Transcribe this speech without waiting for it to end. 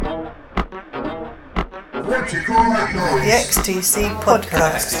What you call that noise? The XTC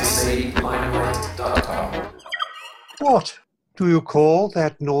Podcast. XTClimelight.com. What do you call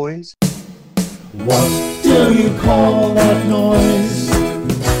that noise? What do you call that noise?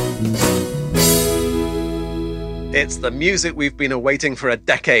 It's the music we've been awaiting for a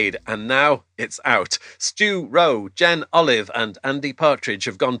decade, and now it's out. Stu Rowe, Jen Olive and Andy Partridge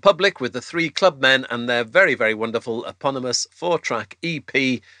have gone public with the three Clubmen, and their very, very wonderful eponymous 4-track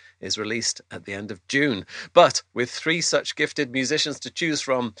EP is released at the end of June. But with three such gifted musicians to choose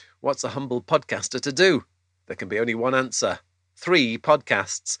from, what's a humble podcaster to do? There can be only one answer. 3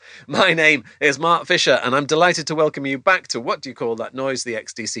 podcasts. My name is Mark Fisher, and I'm delighted to welcome you back to What Do You Call That Noise, the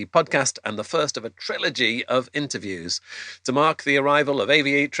XTC podcast, and the first of a trilogy of interviews. To mark the arrival of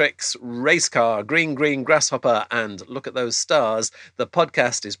Aviatrix, Racecar, Green Green Grasshopper, and Look at Those Stars, the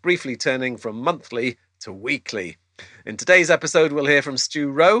podcast is briefly turning from monthly to weekly. In today's episode, we'll hear from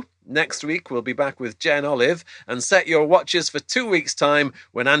Stu Rowe. Next week, we'll be back with Jen Olive, and set your watches for 2 weeks' time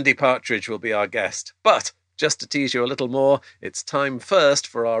when Andy Partridge will be our guest. But just to tease you a little more, it's time first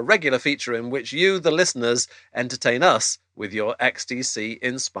for our regular feature in which you, the listeners, entertain us with your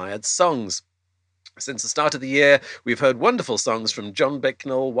XTC-inspired songs. Since the start of the year, we've heard wonderful songs from John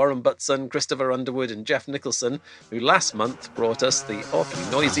Bicknell, Warren Butson, Christopher Underwood and Jeff Nicholson, who last month brought us the awfully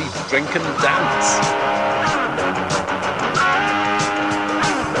noisy Drink and Dance.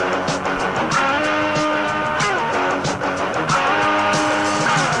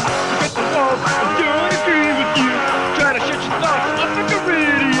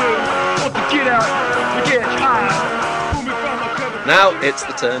 Now it's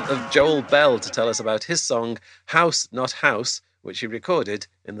the turn of Joel Bell to tell us about his song House Not House, which he recorded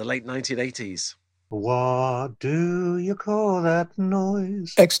in the late 1980s. What do you call that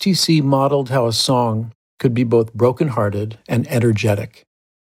noise? XTC modeled how a song could be both brokenhearted and energetic,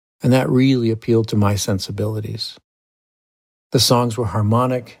 and that really appealed to my sensibilities. The songs were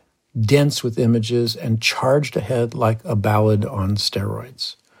harmonic, dense with images, and charged ahead like a ballad on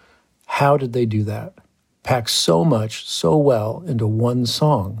steroids. How did they do that? Pack so much, so well into one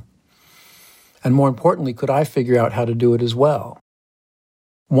song? And more importantly, could I figure out how to do it as well?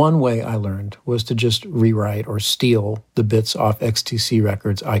 One way I learned was to just rewrite or steal the bits off XTC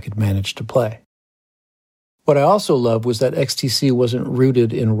records I could manage to play. What I also loved was that XTC wasn't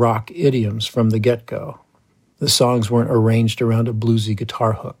rooted in rock idioms from the get-go. The songs weren't arranged around a bluesy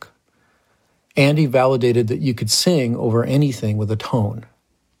guitar hook. Andy validated that you could sing over anything with a tone.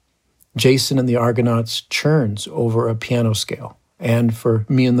 Jason and the Argonauts churns over a piano scale. And for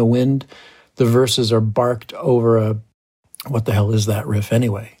Me and the Wind, the verses are barked over a, what the hell is that riff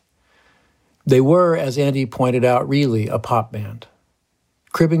anyway? They were, as Andy pointed out, really a pop band.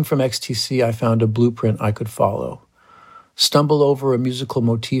 Cribbing from XTC, I found a blueprint I could follow. Stumble over a musical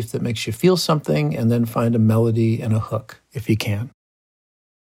motif that makes you feel something, and then find a melody and a hook, if you can.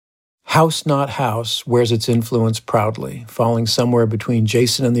 House Not House wears its influence proudly, falling somewhere between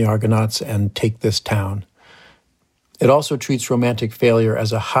Jason and the Argonauts and Take This Town. It also treats romantic failure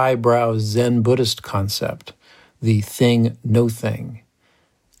as a highbrow Zen Buddhist concept, the thing, no thing.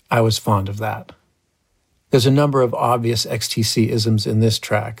 I was fond of that. There's a number of obvious XTC-isms in this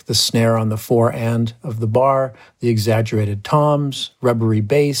track, the snare on the fore-and of the bar, the exaggerated toms, rubbery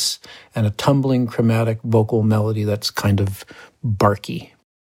bass, and a tumbling chromatic vocal melody that's kind of barky.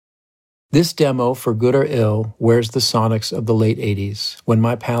 This demo, for good or ill, wears the sonics of the late 80s, when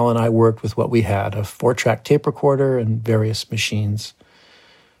my pal and I worked with what we had, a 4-track tape recorder and various machines.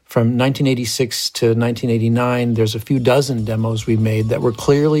 From 1986 to 1989, there's a few dozen demos we made that were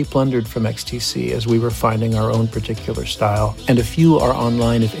clearly plundered from XTC as we were finding our own particular style, and a few are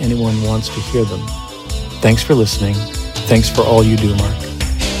online if anyone wants to hear them. Thanks for listening. Thanks for all you do, Mark.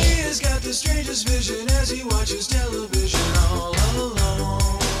 He has got the strangest vision as he watches television all alone.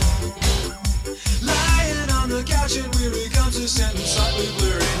 The couch and weary comes a sentence slightly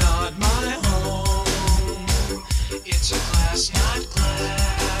blurry, not my home. It's a glass, not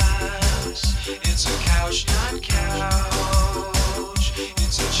glass. It's a couch, not couch.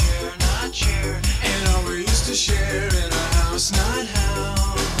 It's a chair, not chair. And all we used to share in a house, not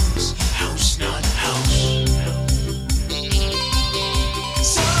house. House, not house.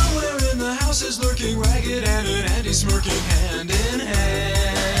 Somewhere in the house is lurking Ragged Ann and Andy smirking hand in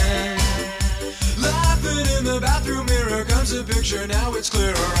hand. Laughing in the bathroom mirror comes a picture, now it's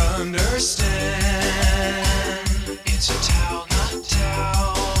clearer, understand. It's a towel, not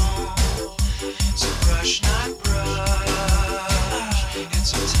towel. It's a brush, not brush.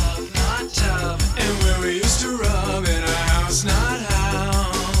 It's a tub, not tub. And where we used to rub in a house, not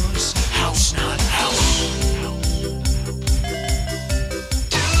house. House, not house.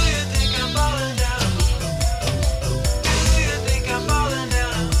 Do you think I'm falling down?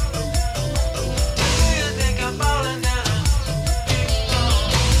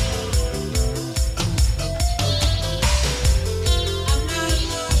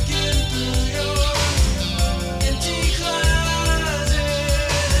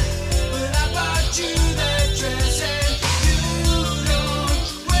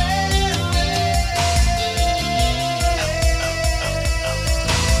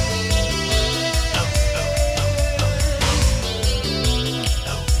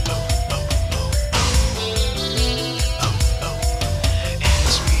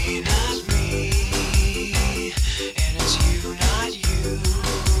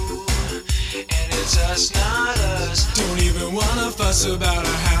 It's us, not us. Don't even wanna fuss about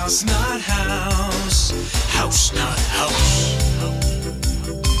a house, not house. House, not house.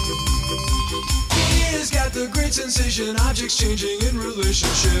 He has got the great sensation, objects changing in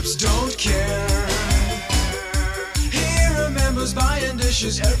relationships, don't care. He remembers buying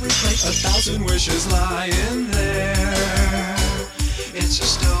dishes, every plate, 1,000 wishes lying there. It's a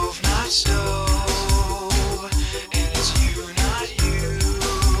stove, not stove, and it's you, not you,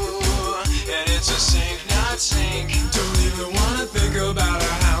 and it's a sink, not sink. Don't even wanna think about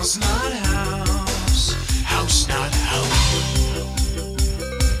a house, not house. House, not house.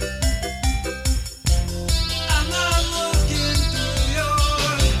 I'm not looking through your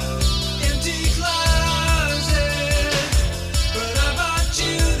empty closet, but I bought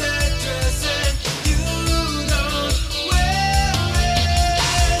you that dress and you don't wear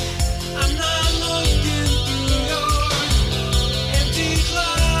it. I'm not looking through your empty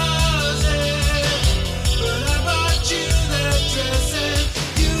closet, but I bought you that dress and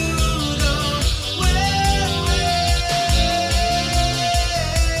you don't wear it.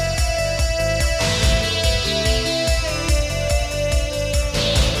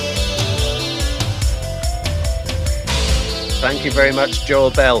 Thank you very much,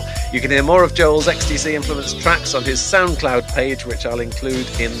 Joel Bell. You can hear more of Joel's XTC influenced tracks on his SoundCloud page, which I'll include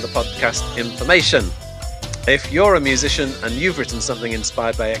in the podcast information. If you're a musician and you've written something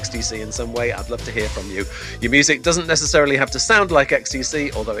inspired by XTC in some way, I'd love to hear from you. Your music doesn't necessarily have to sound like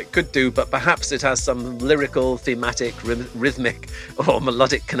XTC, although it could do, but perhaps it has some lyrical, thematic, rhythmic or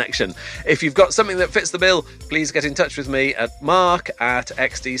melodic connection. If you've got something that fits the bill, please get in touch with me at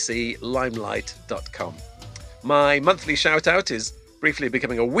mark@xtclimelight.com. My monthly shout-out is briefly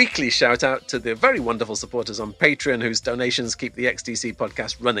becoming a weekly shout-out to the very wonderful supporters on Patreon whose donations keep the XTC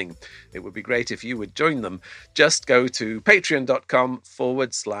podcast running. It would be great if you would join them. Just go to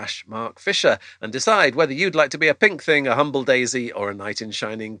patreon.com/Mark Fisher and decide whether you'd like to be a pink thing, a humble daisy, or a knight in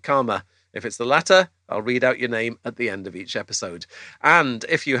shining karma. If it's the latter, I'll read out your name at the end of each episode. And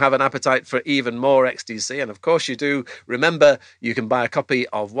if you have an appetite for even more XTC, and of course you do, remember you can buy a copy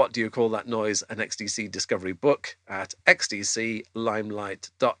of What Do You Call That Noise? An XTC Discovery book at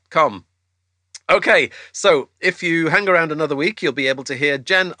xtclimelight.com. Okay, so if you hang around another week, you'll be able to hear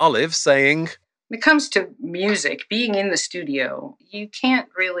Jen Olive saying, When it comes to music, being in the studio, you can't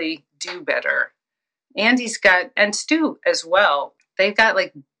really do better. Andy's got, and Stu as well, they've got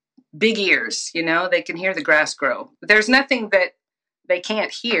like big ears, you know, they can hear the grass grow. There's nothing that they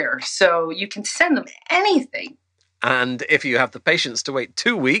can't hear, so you can send them anything. and if you have the patience to wait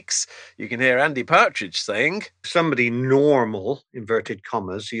 2 weeks, you can hear Andy Partridge saying, Somebody normal, inverted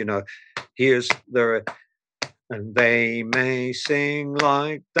commas, you know, and they may sing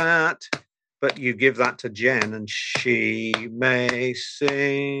like that, but you give that to Jen and she may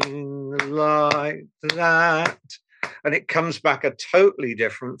sing like that. And it comes back a totally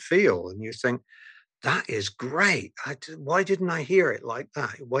different feel. And you think, that is great. Why didn't I hear it like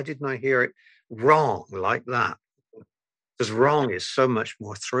that? Why didn't I hear it wrong like that? Because wrong is so much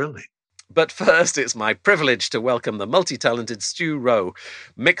more thrilling. But first, it's my privilege to welcome the multi-talented Stu Rowe,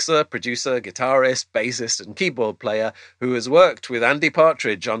 mixer, producer, guitarist, bassist and keyboard player who has worked with Andy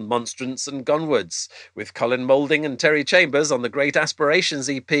Partridge on Monstrance and Gonewards, with Colin Moulding and Terry Chambers on the Great Aspirations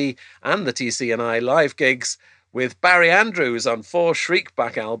EP and the TC&I live gigs, with Barry Andrews on 4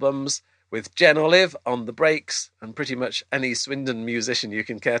 Shriekback albums, with Jen Olive on the breaks, and pretty much any Swindon musician you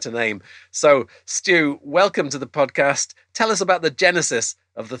can care to name. So, Stu, welcome to the podcast. Tell us about the genesis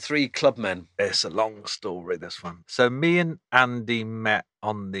of the 3 Clubmen. It's a long story, this one. So me and Andy met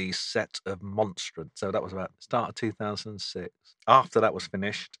on the set of Monstrance. So that was about the start of 2006. After that was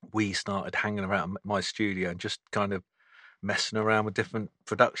finished, we started hanging around my studio and just kind of messing around with different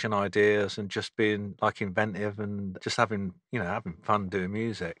production ideas and just being like inventive and just having fun doing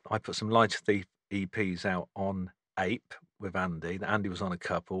music. I put some Lighter Thief EPs out on Ape with Andy. Andy was on a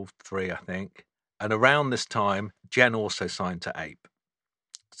couple, 3 I think. And around this time, Jen also signed to Ape.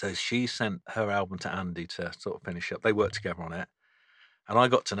 So she sent her album to Andy to sort of finish up. They worked together on it. And I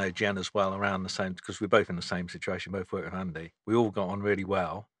got to know Jen as well around the same, because we're both in the same situation, both worked with Andy. We all got on really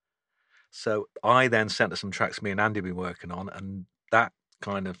well. So I then sent her some tracks me and Andy had been working on, and that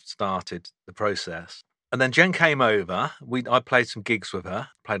kind of started the process. And then Jen came over. I played some gigs with her,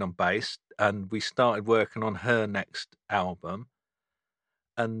 played on bass, and we started working on her next album.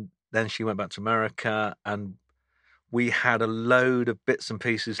 And then she went back to America, and we had a load of bits and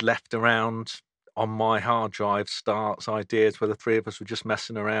pieces left around on my hard drive, starts, ideas, where the 3 of us were just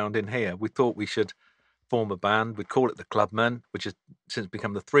messing around in here. We thought we should form a band. We'd call it the Clubmen, which has since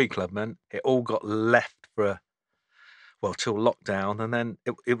become the 3 Clubmen. It all got left for well, till lockdown, and then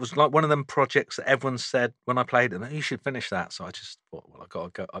it was like one of them projects that everyone said when I played it, you should finish that. So I just thought, well, I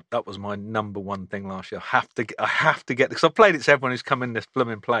got to go. That was my number one thing last year. I have to get because I've played it to everyone who's come in this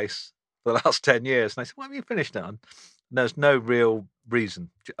blooming place for the last 10 years, and they said, "Why haven't you finished it?" And there's no real reason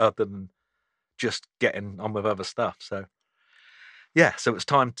other than just getting on with other stuff. So yeah, so it's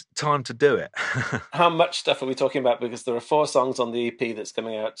time to do it. How much stuff are we talking about? Because there are 4 songs on the EP that's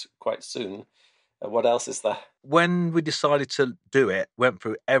coming out quite soon. What else is there? When we decided to do it, went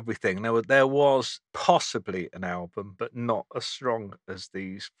through everything. There was possibly an album, but not as strong as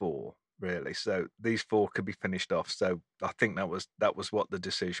these 4, really. So these 4 could be finished off. So I think that was what the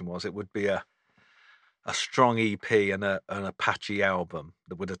decision was. It would be a strong EP and a patchy album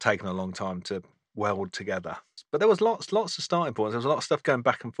that would have taken a long time to weld together. But there was lots of starting points. There was a lot of stuff going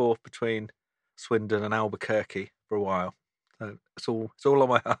back and forth between Swindon and Albuquerque for a while. So it's all on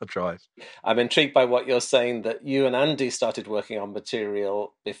my hard drive. I'm intrigued by what you're saying, that you and Andy started working on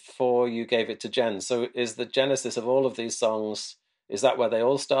material before you gave it to Jen. So is the genesis of all of these songs, is that where they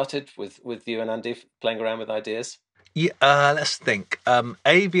all started, with you and Andy playing around with ideas? Yeah, let's think.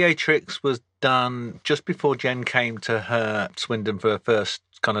 Aviatrix was done just before Jen came to her Swindon for her first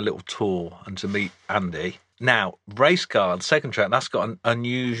kind of little tour and to meet Andy. Now, Race Car, the second track, that's got an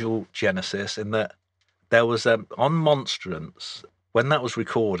unusual genesis in that there was on Monstrance, when that was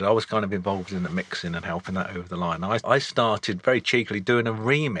recorded, I was kind of involved in the mixing and helping that over the line. I started very cheekily doing a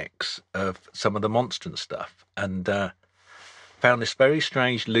remix of some of the Monstrance stuff and found this very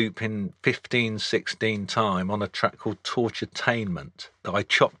strange loop in 15/16 time on a track called Torturetainment that I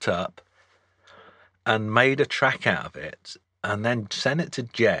chopped up and made a track out of it and then sent it to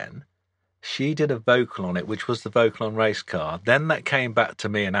Jen. She did a vocal on it, which was the vocal on Race Car. Then that came back to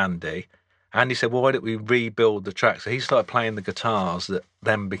me and Andy. Andy said, well, why don't we rebuild the track? So he started playing the guitars that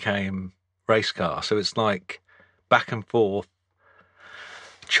then became Race Car. So it's like back and forth,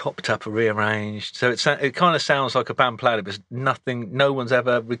 chopped up and rearranged. So it kind of sounds like a band played it, but no one's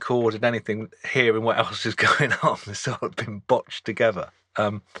ever recorded anything hearing what else is going on. It's sort of been botched together.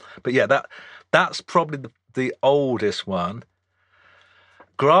 But yeah, that's probably the oldest one.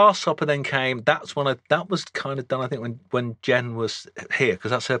 Grasshopper then came. That was kind of done, I think, when Jen was here, because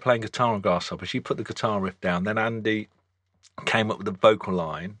that's her playing guitar on Grasshopper. She put the guitar riff down. Then Andy came up with the vocal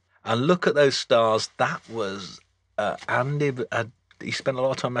line. And Look at Those Stars. That was Andy. He spent a lot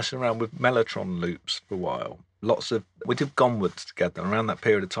of time messing around with Mellotron loops for a while. We did Gonwards together. And around that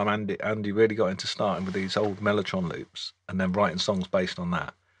period of time, Andy really got into starting with these old Mellotron loops and then writing songs based on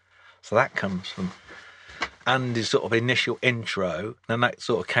that. So that comes from Andy's sort of initial intro, and that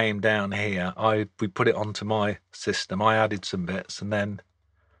sort of came down here. We put it onto my system. I added some bits, and then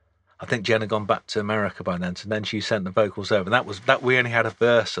I think Jen had gone back to America by then. So then she sent the vocals over. And that we only had a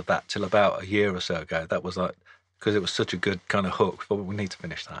verse of that till about a year or so ago. That was like, because it was such a good kind of hook. But we need to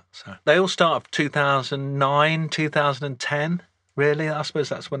finish that. So they all start 2009, 2010. Really, I suppose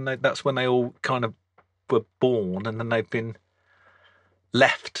that's when they all kind of were born, and then they've been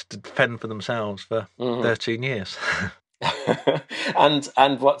left to fend for themselves for 13 years.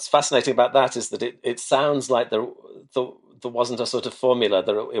 and what's fascinating about that is that it sounds like there wasn't a sort of formula.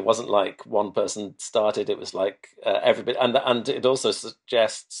 It wasn't like one person started. It was like everybody, and it also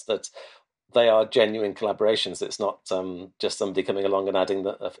suggests that they are genuine collaborations. It's not just somebody coming along and adding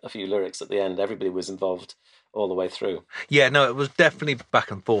a few lyrics at the end. Everybody was involved all the way through. Yeah, no, it was definitely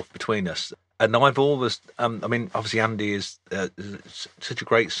back and forth between us. And I've always, obviously Andy is such a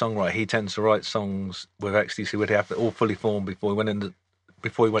great songwriter. He tends to write songs with XTC where they have it all fully formed before he went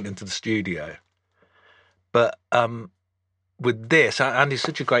into the studio. But with this, Andy's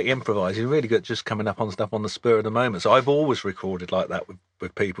such a great improviser. He's really good at just coming up on stuff on the spur of the moment. So I've always recorded like that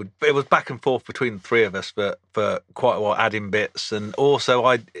with people. But it was back and forth between the three of us for quite a while, adding bits. And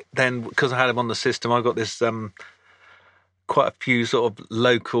also because I had him on the system, I got this quite a few sort of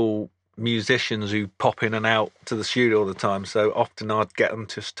local musicians who pop in and out to the studio all the time, so often I'd get them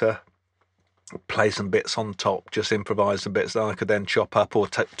just to play some bits on top, just improvise some bits that I could then chop up, or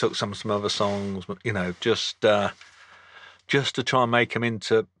took some other songs, just to try and make them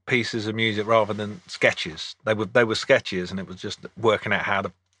into pieces of music rather than sketches. They were sketches, and it was just working out how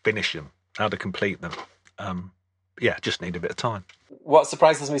to finish them, how to complete them. Just need a bit of time. What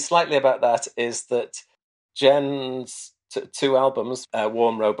surprises me slightly about that is that Jen's 2 albums,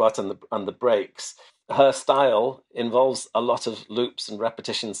 Warm Robot and the Breaks, her style involves a lot of loops and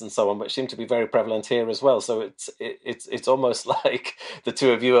repetitions and so on, which seem to be very prevalent here as well. So it's almost like the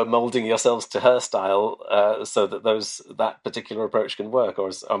two of you are moulding yourselves to her style, so that that particular approach can work.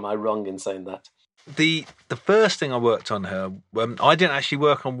 Or am I wrong in saying that? The first thing I worked on her, I didn't actually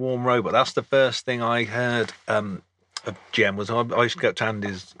work on Warm Robot. That's the first thing I heard of Jen was I used to go to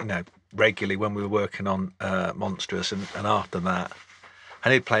Andy's, regularly when we were working on Monstrous, and after that,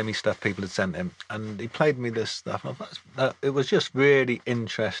 and he'd play me stuff people had sent him, and he played me this stuff. It was just really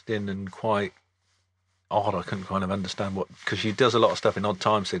interesting and quite odd. I couldn't kind of understand because she does a lot of stuff in odd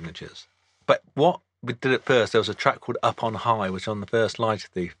time signatures. But what we did at first, there was a track called Up on High, which on the first Light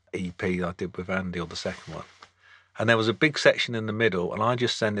of the EP I did with Andy, or the second one. And there was a big section in the middle, and I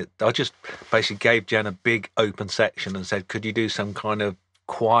just basically gave Jen a big open section and said, could you do some kind of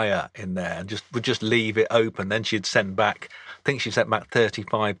choir in there, and would just leave it open. Then she'd send back, I think she sent back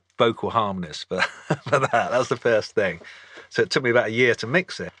 35 vocal harmonists for that. That was the first thing. So it took me about a year to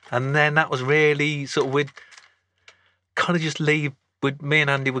mix it. And then that was really sort of, we'd kind of just leave, me and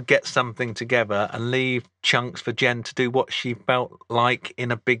Andy would get something together and leave chunks for Jen to do what she felt like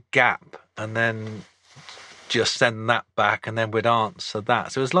in a big gap, and then just send that back, and then we'd answer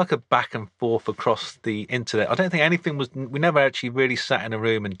that. So it was like a back and forth across the internet. I don't think anything we never actually really sat in a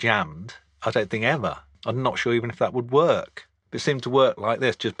room and jammed. I don't think ever. I'm not sure even if that would work. But it seemed to work like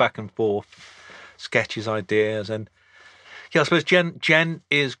this, just back and forth, sketches, ideas. And yeah, I suppose Jen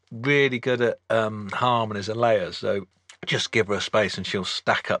is really good at harmonies and layers. So just give her a space and she'll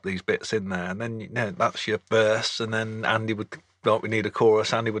stack up these bits in there. And then, that's your verse. And then Andy would, we need a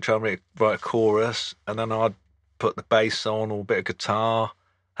chorus. Andy would try and write a chorus, and then I'd put the bass on, or a bit of guitar.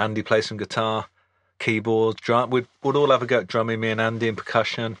 Andy play some guitar, keyboards, drum. We'd all have a go at drumming, me and Andy, and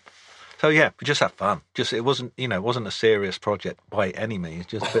percussion. So yeah, we just had fun. It wasn't a serious project by any means.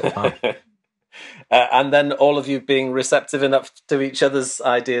 Just a bit of fun. And then all of you being receptive enough to each other's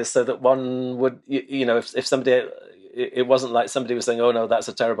ideas, so that one would, if somebody. It wasn't like somebody was saying, "Oh no, that's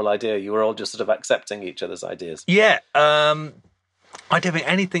a terrible idea." You were all just sort of accepting each other's ideas. Yeah, I don't think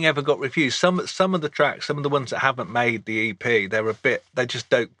anything ever got refused. Some of the tracks, some of the ones that haven't made the EP, they just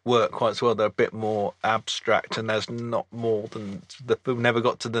don't work quite so well. They're a bit more abstract, and there's not more than we've never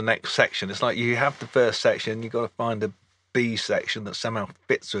got to the next section. It's like you have the first section, you've got to find a B section that somehow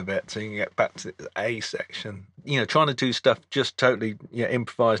fits with it, so you can get back to the A section. Trying to do stuff just totally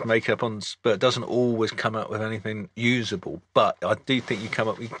improvised, make up on, but it doesn't always come up with anything usable. But I do think you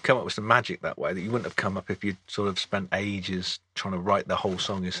can come up with some magic that way that you wouldn't have come up if you sort of spent ages trying to write the whole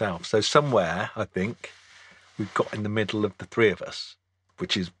song yourself. So somewhere, I think, we've got in the middle of the three of us,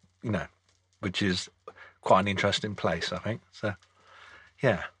 which is quite an interesting place, I think. So,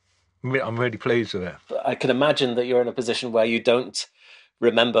 yeah. I'm really pleased with it. I can imagine that you're in a position where you don't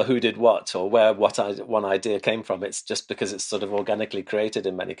remember who did what, or where one idea came from. It's just because it's sort of organically created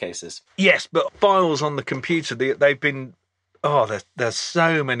in many cases. Yes, but files on the computer, they've been... there's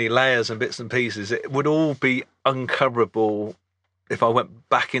so many layers and bits and pieces. It would all be uncoverable if I went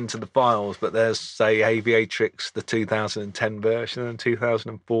back into the files, but there's, say, Aviatrix, the 2010 version, and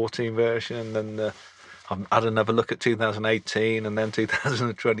 2014 version, and I've had another look at 2018 and then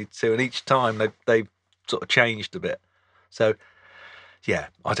 2022, and each time they've sort of changed a bit. So, yeah,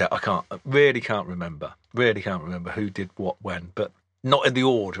 I really can't remember who did what when, but not in the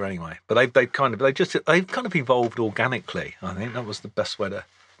order anyway. But they've kind of evolved organically. I think that was the best way to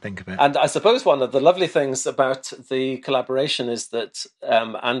think of it. And I suppose one of the lovely things about the collaboration is that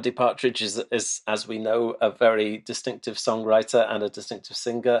Andy Partridge is, as we know, a very distinctive songwriter and a distinctive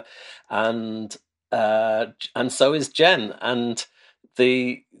singer, and so is Jen,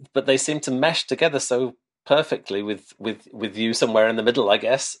 but they seem to mesh together so perfectly with you somewhere in the middle, I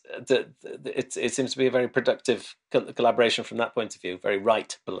guess. It seems to be a very productive collaboration from that point of view, very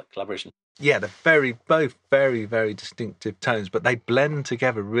right collaboration. Yeah, they're both very, very distinctive tones, but they blend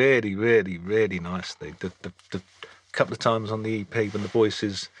together really, really, really nicely. The couple of times on the EP when the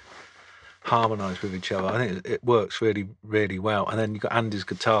voices harmonise with each other, I think it works really, really well. And then you've got Andy's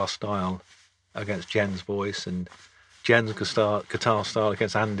guitar style against Jen's voice, and Jen's guitar style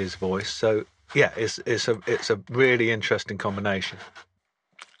against Andy's voice. So yeah, it's a really interesting combination.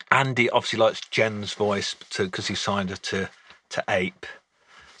 Andy obviously likes Jen's voice because he signed her to Ape.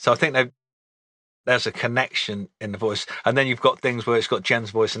 So I think there's a connection in the voice. And then you've got things where it's got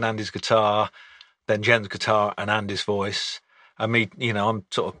Jen's voice and Andy's guitar, then Jen's guitar and Andy's voice. And me, I'm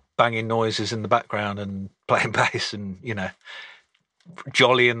sort of banging noises in the background and playing bass and,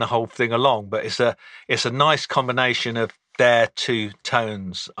 jollying the whole thing along. But it's a nice combination of their two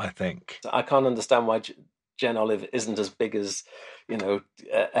tones, I think. I can't understand why Jen Olive isn't as big as,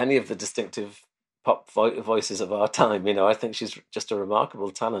 any of the distinctive pop voices of our time. I think she's just a remarkable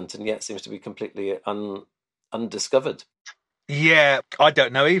talent, and yet seems to be completely undiscovered. Yeah, I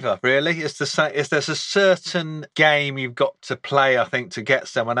don't know either, really. There's a certain game you've got to play, I think, to get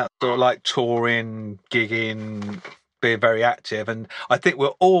someone. That's sort of like touring, gigging, being very active. And I think we're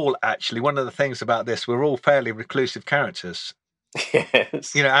all actually, one of the things about this, we're all fairly reclusive characters.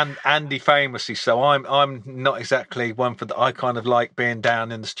 Yes. You know, and Andy famously, so I'm not exactly one for the, I kind of like being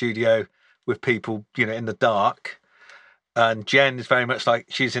down in the studio with people, you know, in the dark. And Jen is very much like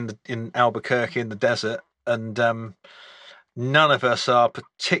she's in Albuquerque in the desert, and none of us are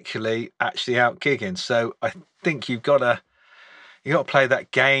particularly actually out gigging. So I think you got to play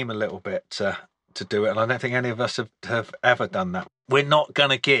that game a little bit to do it. And I don't think any of us have ever done that. We're not going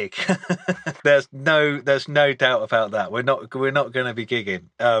to gig. There's no doubt about that. We're not going to be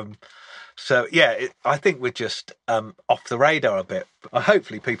gigging. So yeah, I think we're just off the radar a bit.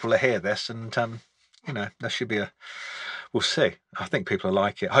 Hopefully people will hear this, and you know, there should be we'll see. I think people will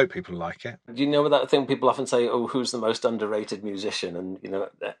like it. I hope people will like it. Do you know that thing people often say, oh, who's the most underrated musician? And, you know,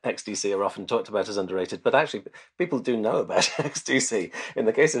 XTC are often talked about as underrated, but actually people do know about XTC. In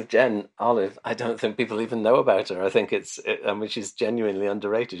the case of Jen Olive, I don't think people even know about her. I think I mean, she's genuinely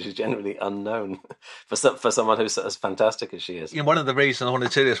underrated. She's genuinely unknown for someone who's as fantastic as she is. You know, one of the reasons I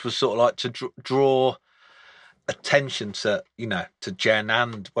wanted to do this was sort of like to draw attention to, you know, to Jen,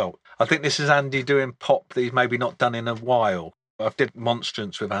 and well, I think this is Andy doing pop that he's maybe not done in a while. I did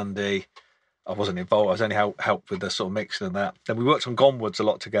Monstrance with Andy. I wasn't involved. I was only helped with the sort of mixing and that. Then we worked on Gonwards a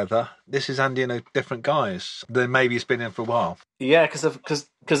lot together. This is Andy and a different guys than maybe he's been in for a while. Yeah,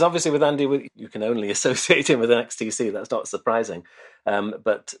 because obviously with Andy, you can only associate him with an XTC. That's not surprising.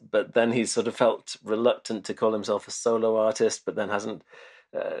 But then he's sort of felt reluctant to call himself a solo artist, but then hasn't.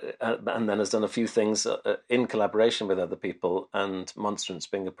 And then has done a few things in collaboration with other people, and Monstrance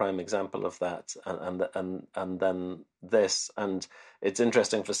being a prime example of that. And then this, and it's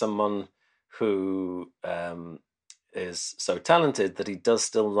interesting for someone who is so talented that he does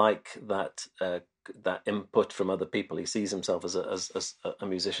still like that input from other people. He sees himself as a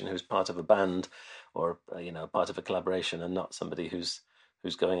musician who's part of a band, or you know, part of a collaboration, and not somebody who's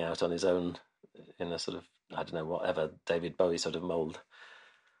going out on his own in a sort of, I don't know, whatever David Bowie sort of mold.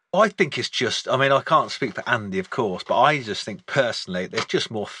 I think it's just, I mean, I can't speak for Andy, of course, but I just think personally, it's just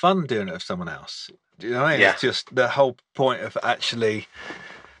more fun doing it with someone else. Do you know what I mean? Yeah. It's just the whole point of actually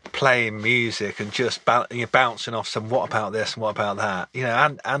playing music and just bouncing off some, what about this and what about that? You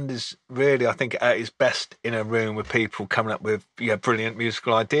know, and is really, I think, at his best in a room with people coming up with, you know, brilliant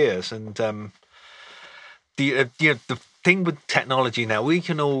musical ideas. And the thing with technology now,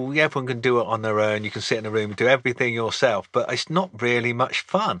 everyone can do it on their own. You can sit in a room and do everything yourself, but it's not really much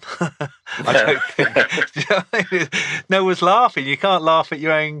fun. I don't think. You know what I mean? No one's laughing. You can't laugh at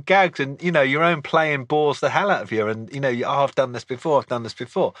your own gags, and you know, your own playing bores the hell out of you. And you know, I've done this before. So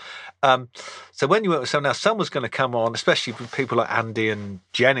when you work with someone else, someone's going to come on, especially with people like Andy and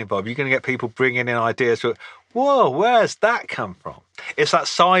Jen involved. You're going to get people bringing in ideas. Whoa, where's that come from? It's that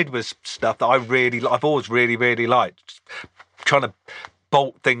sideways stuff that I've always really, really liked. Trying to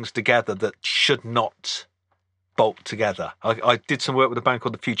bolt things together that should not bolt together. I did some work with a band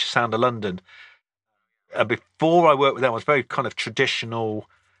called the Future Sound of London. And before I worked with them, I was very kind of traditional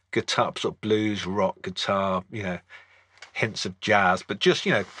guitar, sort of blues, rock guitar, you know, hints of jazz, but just,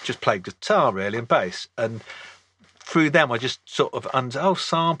 you know, just played guitar really and bass. And through them, I just sort of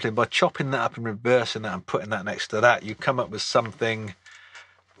sampling, by chopping that up and reversing that and putting that next to that, you come up with something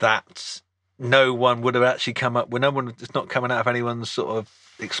that no one would have actually come up with. It's not coming out of anyone's sort of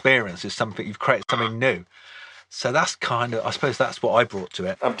experience. It's something you've created, something new. So that's kind of, I suppose that's what I brought to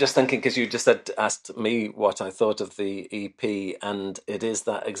it. I'm just thinking, because you just asked me what I thought of the EP, and it is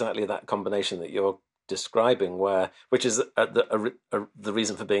exactly that combination that you're describing, which is the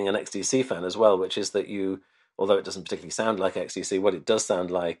reason for being an XTC fan as well, which is that you, although it doesn't particularly sound like XTC, what it does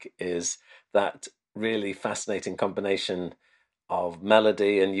sound like is that really fascinating combination of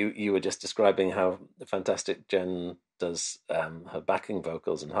melody. And you were just describing how fantastic Jen does her backing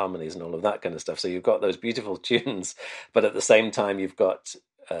vocals and harmonies and all of that kind of stuff. So you've got those beautiful tunes, but at the same time you've got,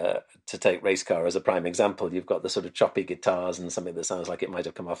 to take Race Car as a prime example, you've got the sort of choppy guitars and something that sounds like it might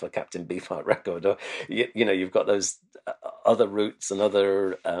have come off a Captain Beefheart record, or you know, you've got those other roots and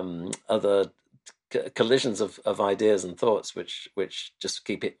other collisions of ideas and thoughts which just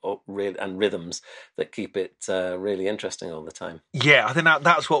keep it real, and rhythms that keep it really interesting all the time. Yeah, I think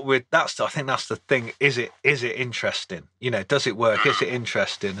I think that's the thing. Is it interesting? You know, does it work? Is it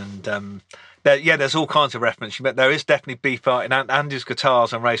interesting? And there's all kinds of reference. But there is definitely Beefheart, and Andy's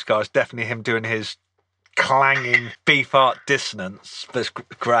guitars and Race Car is definitely him doing his clanging Beefheart dissonance. That's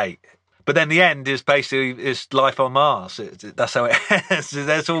great. But then the end is basically life on Mars. That's how it ends.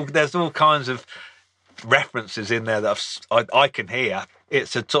 There's all kinds of references in there that I can hear.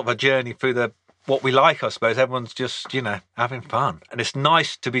 It's a sort of a journey through the what we like, I suppose. Everyone's just, having fun. And it's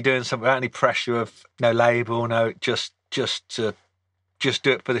nice to be doing something without any pressure of no label, no, just to just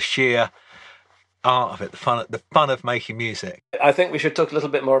do it for the sheer art of it, the fun of making music. I think we should talk a little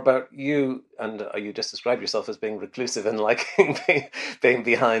bit more about you, and you just described yourself as being reclusive and liking being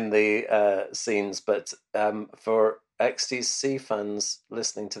behind the scenes. But for XTC fans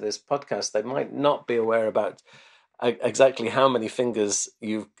listening to this podcast, they might not be aware about exactly how many fingers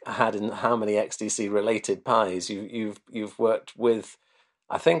you've had in how many XTC related pies. You've worked with,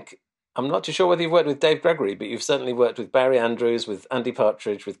 I think, I'm not too sure whether you've worked with Dave Gregory, but you've certainly worked with Barry Andrews, with Andy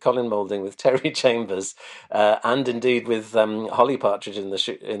Partridge, with Colin Moulding, with Terry Chambers, and indeed with Holly Partridge in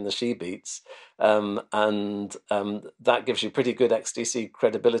the She Beats, and that gives you pretty good XTC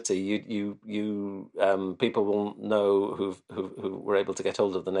credibility. You people will know who were able to get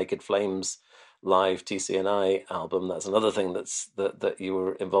hold of the Naked Flames live TCNI album. That's another thing that you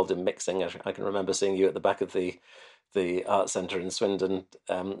were involved in mixing. I can remember seeing you at the back of the Art Centre in Swindon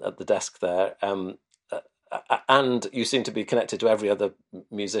at the desk there, and you seem to be connected to every other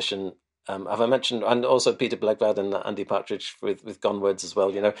musician. Have I mentioned, and also Peter Blegvad and Andy Partridge with Gone Words as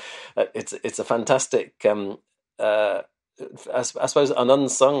well. It's a fantastic, I suppose, an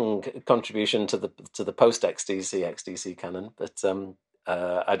unsung contribution to the post XTC canon, but.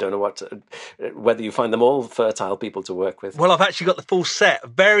 I don't know whether you find them all fertile people to work with. Well, I've actually got the full set.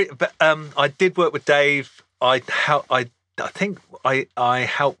 I did work with Dave. I think I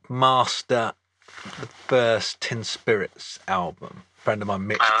helped master the first Tin Spirits album. A friend of mine,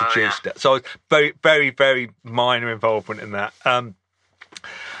 Mitch, produced it. So I was very, very, very minor involvement in that.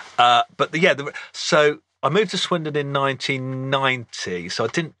 So I moved to Swindon in 1990. So I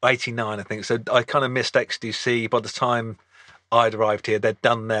didn't 89, I think. So I kind of missed XTC by the time I'd arrived here. They'd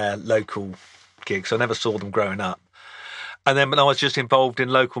done their local gigs. I never saw them growing up. And then when I was just involved in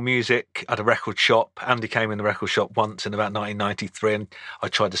local music at a record shop, Andy came in the record shop once in about 1993, and I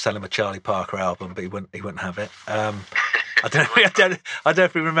tried to sell him a Charlie Parker album, but he wouldn't have it. I don't know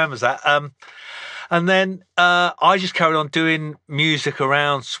if he remembers that. And then I just carried on doing music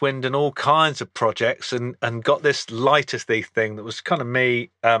around Swindon, all kinds of projects, and got this Lighter Thief thing that was kind of me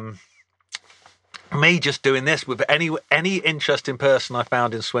just doing this with any interesting person I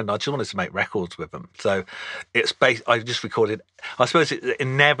found in Swindon. I just wanted to make records with them. So I just recorded. I suppose it's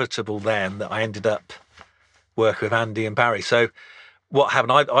inevitable then that I ended up working with Andy and Barry. So what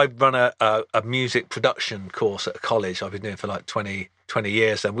happened? I run a music production course at a college. I've been doing for like 20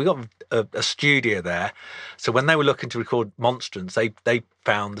 years. And we got a studio there. So when they were looking to record Monstrance, they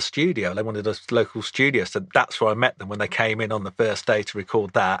found the studio. They wanted a local studio. So that's where I met them when they came in on the first day to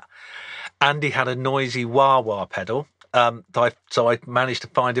record that. Andy had a noisy wah-wah pedal, so I managed to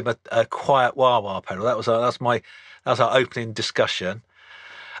find him a quiet wah-wah pedal. That was our opening discussion,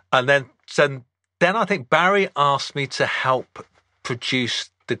 and then I think Barry asked me to help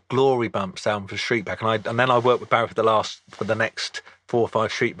produce the Glory Bumps album for Streetback, and then I worked with Barry for the next 4 or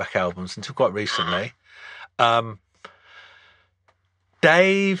 5 Streetback albums until quite recently.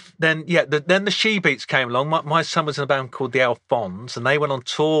 Dave, then the She Beats came along. My son was in a band called the Alphons, and they went on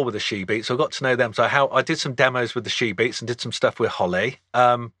tour with the She Beats, so I got to know them. So I did some demos with the She Beats and did some stuff with Holly.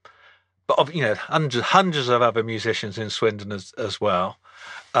 But hundreds of other musicians in Swindon as well.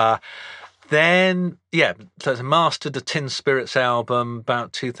 So I mastered the Tin Spirits album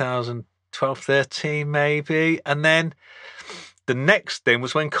about 2012, 13 maybe, and then the next thing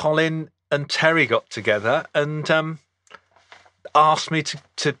was when Colin and Terry got together and asked me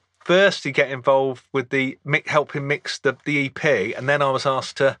to firstly get involved with help him mix the EP, and then I was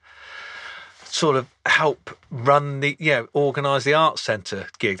asked to sort of help run organise the Arts Centre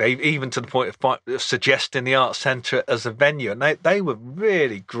gig. Even to the point of suggesting the Arts Centre as a venue, and they were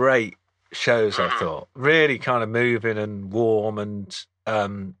really great shows. I thought really kind of moving and warm, and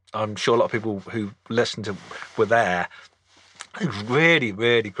I'm sure a lot of people who listened to were there. It was really,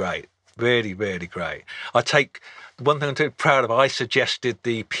 really great. Really, really great. One thing I'm too proud of, I suggested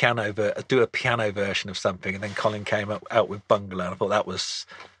do a piano version of something, and then Colin came out with Bungalow, and I thought that was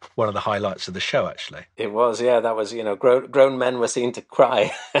one of the highlights of the show, actually. It was, yeah. That was, grown men were seen to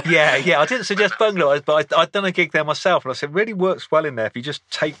cry. yeah. I didn't suggest Bungalow, but I'd done a gig there myself, and I said, it really works well in there if you just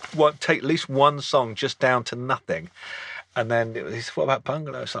take at least one song just down to nothing. And then he said, what about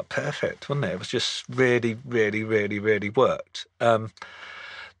Bungalow? It's like perfect, wasn't it? It was just really, really, really, really worked.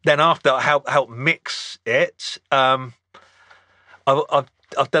 Then after I helped mix it, I've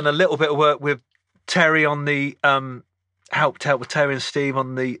done a little bit of work with Terry on the helped with Terry and Steve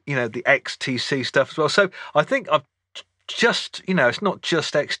on the the XTC stuff as well. So I think I've just it's not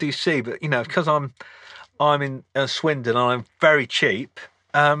just XTC, but because I'm in Swindon and I'm very cheap.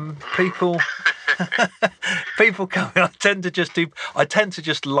 People, people come. I tend to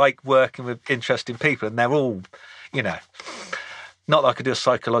just like working with interesting people, and they're all, you know, not that I could do a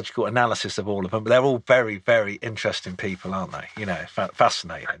psychological analysis of all of them, but they're all very, very interesting people, aren't they? You know,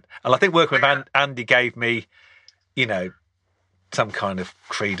 fascinating. And I think working with Andy gave me, you know, some kind of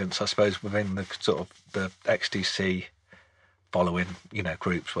credence, I suppose, within the sort of the XTC following, you know,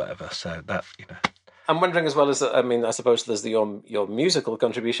 groups, whatever. So that, you know. I'm wondering as well as, I mean, I suppose there's your musical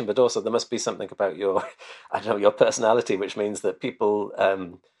contribution, but also there must be something about your, I don't know, your personality, which means that people,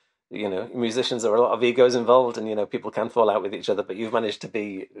 you know, musicians, there are a lot of egos involved, and you know, people can fall out with each other. But you've managed to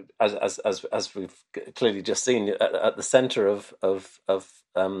be, as we've clearly just seen, at the centre of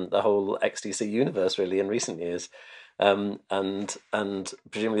the whole XTC universe, really, in recent years. And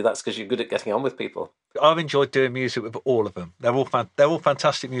presumably that's because you're good at getting on with people. I've enjoyed doing music with all of them. They're all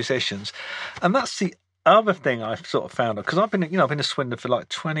fantastic musicians, and that's the other thing I've sort of found, because I've been in Swindon for like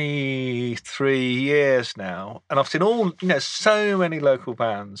 23 years now, and I've seen all, you know, so many local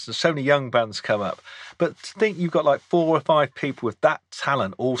bands and so many young bands come up. But to think you've got like 4 or 5 people with that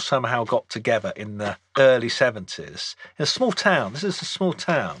talent all somehow got together in the early 70s in a small town. This is a small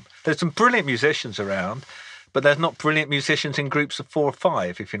town. There's some brilliant musicians around, but there's not brilliant musicians in groups of 4 or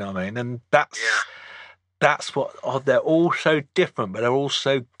 5, if you know what I mean. And that's what, they're all so different, but they're all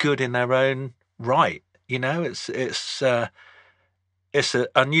so good in their own right. You know, it's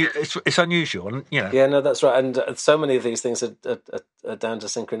unusual, and you know. Yeah, no, that's right. And so many of these things are down to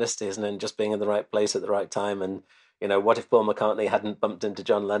synchronicity, isn't it? And just being in the right place at the right time. And you know, what if Paul McCartney hadn't bumped into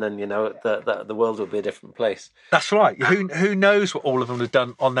John Lennon? You know, the world would be a different place. That's right. Who knows what all of them have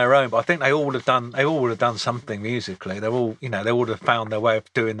done on their own? But I think they all would have done something musically. They're all, you know, they would have found their way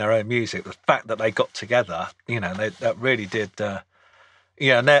of doing their own music. The fact that they got together, you know, that really did.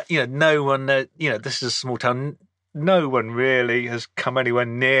 Yeah, you know, no one. You know, this is a small town. No one really has come anywhere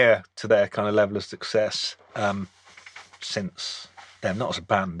near to their kind of level of success since them, not as a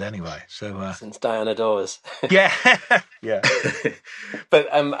band anyway. So since Diana Dawes, yeah, yeah. But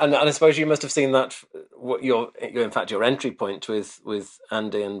and I suppose you must have seen that your entry point with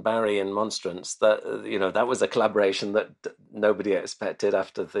Andy and Barry and Monstrance. That you know, that was a collaboration that nobody expected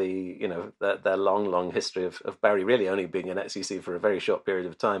after their long history of Barry really only being in XTC for a very short period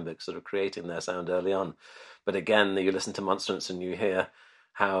of time, but sort of creating their sound early on. But again, you listen to Monstrance and you hear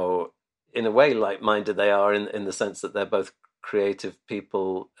how, in a way, like-minded they are in the sense that they're both creative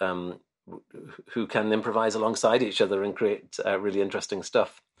people who can improvise alongside each other and create really interesting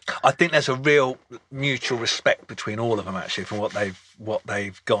stuff. I think there's a real mutual respect between all of them, actually, for what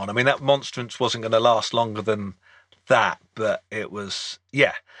they've gone. I mean, that Monstrance wasn't going to last longer than that, but it was,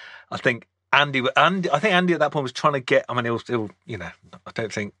 yeah. I think Andy at that point was trying to get. I mean, he'll you know, I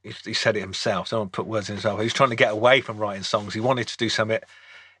don't think he said it himself. So I don't put words in himself. He was trying to get away from writing songs. He wanted to do something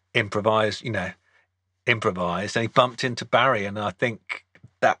improvised, and he bumped into Barry, and I think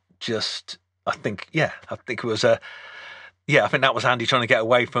that just, I think it was I think that was Andy trying to get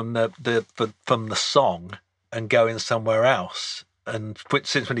away from from the song and going somewhere else. And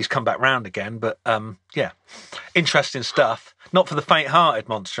since when he's come back round again, but interesting stuff. Not for the faint-hearted,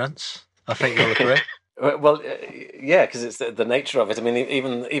 Monstrance. I think you'll agree. Well, yeah, because it's the nature of it. I mean,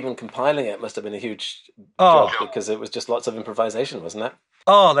 even compiling it must have been a huge job, because it was just lots of improvisation, wasn't it?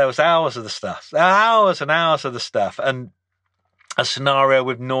 Oh, there was hours of the stuff, hours and hours of the stuff, and a scenario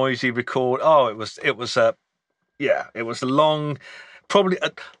with noisy record. Oh, it was a long. Probably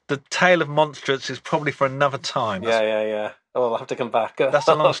the tale of Monstrance is probably for another time. Yeah. Oh, I'll have to come back. That's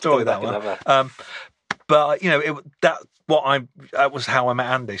a long story, that one. But that was how I met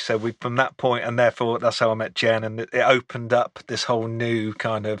Andy. So from that point, and therefore that's how I met Jen, and it opened up this whole new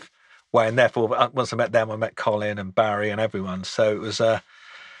kind of way. And therefore, once I met them, I met Colin and Barry and everyone. So it was,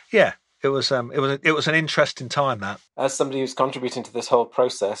 it was an interesting time. That, as somebody who's contributing to this whole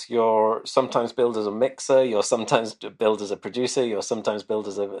process, you're sometimes billed as a mixer, you're sometimes billed as a producer, you're sometimes billed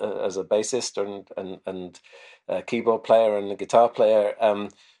as a bassist and a keyboard player and a guitar player.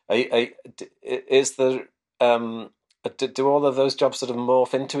 Is there do all of those jobs sort of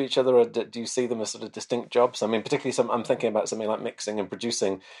morph into each other, or do you see them as sort of distinct jobs? I mean, particularly I'm thinking about something like mixing and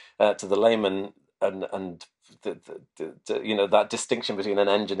producing to the layman, and the that distinction between an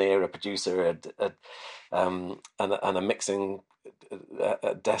engineer, a producer, and a mixing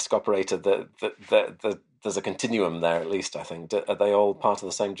desk operator. That there's a continuum there, at least, I think. Are they all part of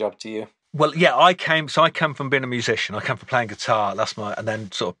the same job to you? Well, yeah, I come from being a musician. I come from playing guitar, and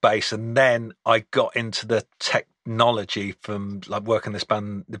then sort of bass, and then I got into the technology from like working this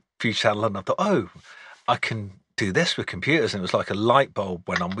band, the Future Sound London. I thought, I can do this with computers, and it was like a light bulb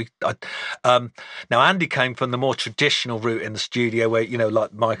went on. Now Andy came from the more traditional route in the studio, where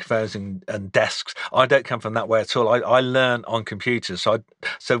like microphones and desks. I don't come from that way at all. I learned on computers,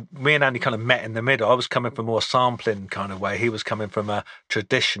 so me and Andy kind of met in the middle. I was coming from a more sampling kind of way. He was coming from a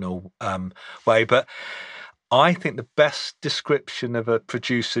traditional way. But I think the best description of a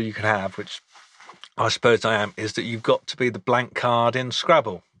producer you can have, which I suppose I am, is that you've got to be the blank card in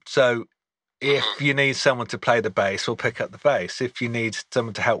Scrabble. So if you need someone to play the bass, we'll pick up the bass. If you need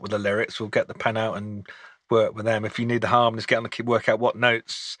someone to help with the lyrics, we'll get the pen out and work with them. If you need the harmonies, get on to work out what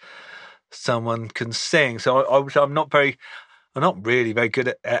notes someone can sing. So I'm not really very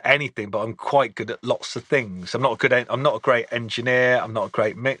good at anything, but I'm quite good at lots of things. I'm not a great engineer. I'm not a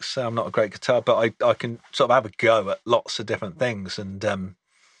great mixer. I'm not a great guitar, but I can sort of have a go at lots of different things. And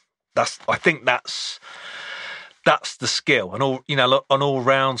I think that's the skill, an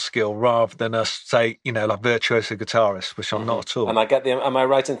all-round skill, rather than us say, like virtuoso guitarist, which I'm not at all. And am I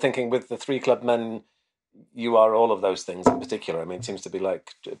right in thinking with the three Clubmen, you are all of those things in particular? I mean, it seems to be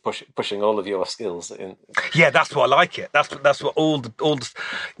like pushing all of your skills in. Yeah, that's what I like it. That's what all the.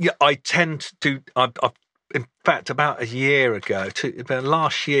 Yeah, I tend to do. I've in fact, about a year ago,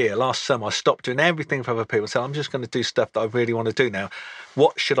 last summer, I stopped doing everything for other people. So I'm just going to do stuff that I really want to do now.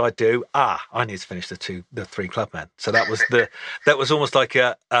 What should I do? I need to finish the three Clubmen. So that was almost like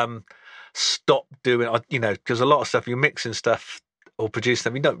a stop doing. Because a lot of stuff, you're mixing stuff or producing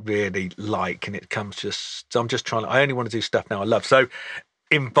stuff you don't really like, and it comes just. So I'm just trying. I only want to do stuff now I love. So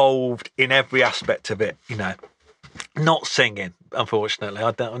involved in every aspect of it. Not singing, unfortunately.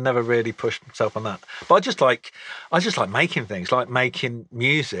 I never really pushed myself on that. But I just like making things, like making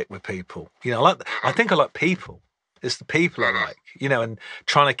music with people. I think I like people. It's the people I like, and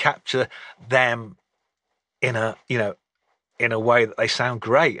trying to capture them in a way that they sound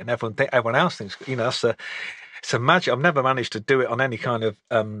great, and everyone else thinks, it's a magic. I've never managed to do it on any kind of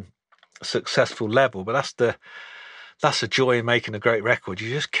successful level, but that's the joy in making a great record. You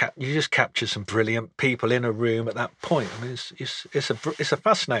just capture some brilliant people in a room at that point. I mean, it's a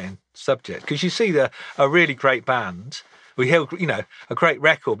fascinating subject, because you see a really great band. We hear a great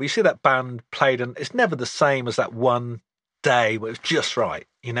record, but you see that band played, and it's never the same as that one day where it's just right.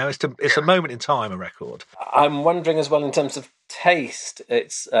 It's a moment in time, a record. I'm wondering as well, in terms of taste.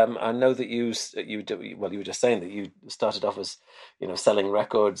 It's I know that you were just saying that you started off as selling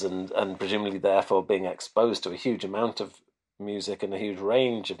records and presumably therefore being exposed to a huge amount of music and a huge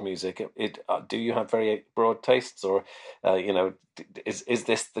range of music. Do you have very broad tastes, or is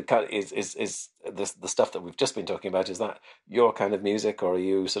this the stuff that we've just been talking about? Is that your kind of music, or are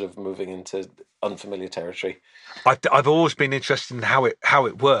you sort of moving into unfamiliar territory? I've always been interested in how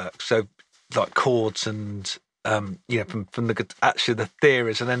it works. So like chords and from the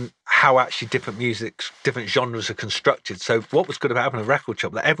theories, and then how actually different genres are constructed. So what was good about having a record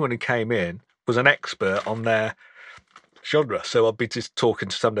shop, that everyone who came in was an expert on their genre. So I'd be just talking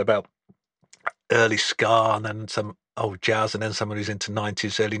to somebody about early ska, and then some old jazz, and then someone who's into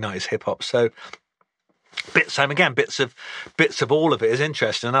early 90s hip hop. So bits of all of it is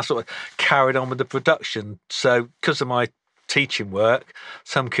interesting, and I sort of carried on with the production. So because of my teaching work,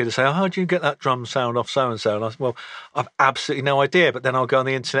 some kid will say, how do you get that drum sound off so and so? And I said, well, I've absolutely no idea, but then I'll go on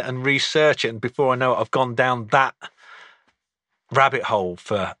the internet and research it, and before I know it, I've gone down that rabbit hole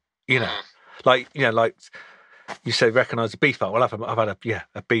for like you say, recognise the beef art. Well, I've had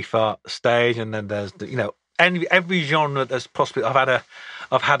a beef art stage, and then there's every genre there's possibly. I've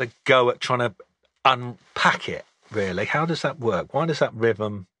had a go at trying to unpack it. Really, how does that work? Why does that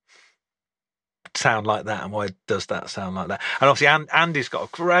rhythm sound like that, and why does that sound like that? And obviously, Andy's got a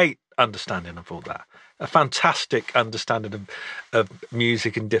great understanding of all that, a fantastic understanding of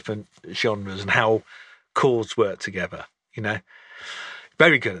music in different genres and how chords work together.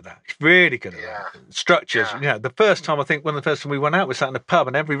 Very good at that. Really good at that. Structures. The first time we went out, we sat in a pub,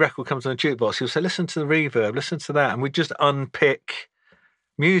 and every record comes on a jukebox. He'll say, listen to the reverb, listen to that. And we just unpick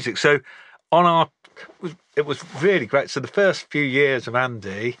music. So it was really great. So the first few years of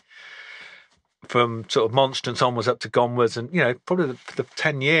Andy, from sort of Monstrance onwards up to Gonwards, and probably the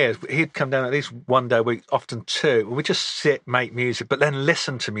 10 years, he'd come down at least one day a week, often two. We just sit, make music, but then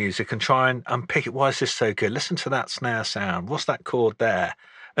listen to music and try and unpick it. Why is this so good? Listen to that snare sound. What's that chord there?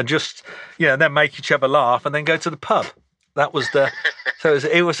 And just and then make each other laugh, and then go to the pub. That was so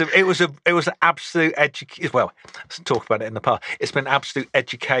it was an absolute education. Well, let's talk about it in the past. It's been absolute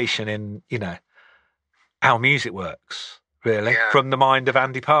education in how music works. Really, from the mind of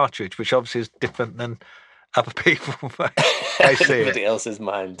Andy Partridge, which obviously is different than other people they see Everybody it. else's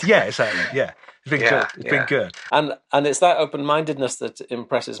mind. Yeah, exactly. Yeah, it's been good. It's been good. And it's that open-mindedness that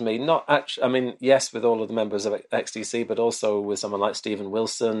impresses me. Not actually, I mean, yes, with all of the members of XTC, but also with someone like Stephen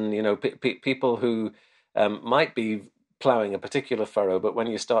Wilson. You know, people who might be ploughing a particular furrow, but when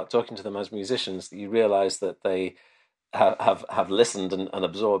you start talking to them as musicians, you realise that they have listened and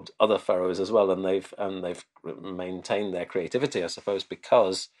absorbed other furrows as well, and they've maintained their creativity, I suppose,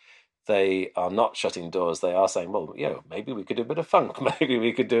 because they are not shutting doors. They are saying, well, maybe we could do a bit of funk, maybe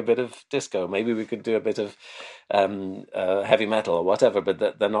we could do a bit of disco, maybe we could do a bit of heavy metal or whatever,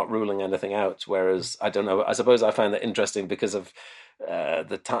 but they're not ruling anything out. Whereas, I don't know, I suppose I find that interesting because of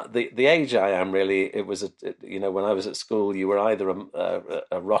the age I am. Really, it was when I was at school, you were either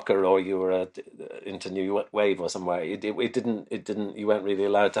a rocker or you were into new wave or somewhere. It didn't. You weren't really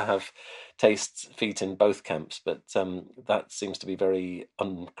allowed to have feet in both camps. But that seems to be very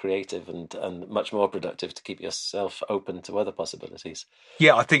uncreative and much more productive to keep yourself open to other possibilities.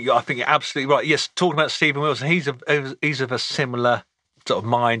 Yeah, I think you're absolutely right. Yes, talking about Stephen Wilson, he's of a similar sort of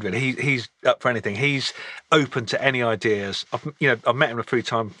mind. Really, he's up for anything. He's open to any ideas. I've met him a few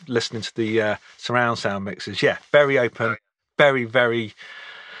times listening to the surround sound mixes. Yeah, very open, very very.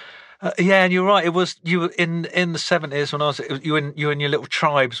 Yeah, and you're right. You were in the 70s when you were in your little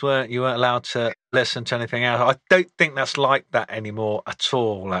tribes, weren't you? Weren't allowed to listen to anything else. I don't think that's like that anymore at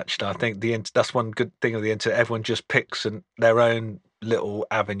all. Actually, I think that's one good thing of the internet. Everyone just picks their own little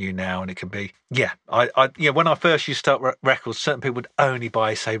avenue now, and it can be when I first used to start records, certain people would only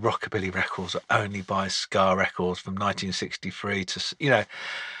buy, say, rockabilly records or only buy ska records from 1963 to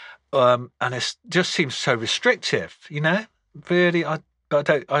and it just seems so restrictive. Really, I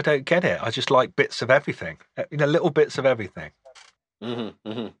don't get it. I just like bits of everything, little bits of everything. Mm-hmm,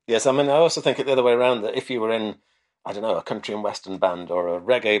 mm-hmm. Yes, I mean, I also think it the other way around, that if you were in, I don't know, a country and western band or a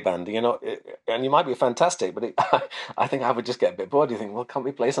reggae band, and you might be fantastic, but I think I would just get a bit bored. You think, well, can't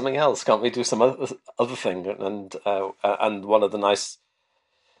we play something else? Can't we do some other thing? And one of the nice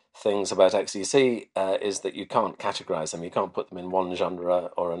things about XEC is that you can't categorize them. You can't put them in one genre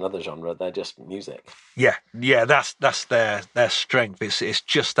or another genre. They're just music. Yeah, that's their strength. It's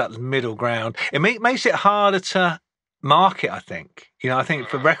just that middle ground. It makes it harder to market, I think. I think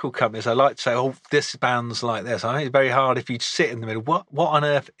for record companies, I like to say, oh, this band's like this. I think it's very hard if you sit in the middle. What on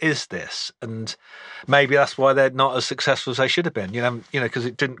earth is this? And maybe that's why they're not as successful as they should have been. Because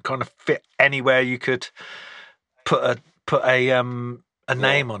it didn't kind of fit anywhere you could put a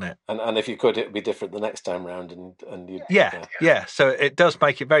name on it. And if you could, it would be different the next time round. And you. Yeah. So it does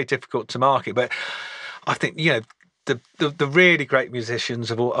make it very difficult to market. But I think the really great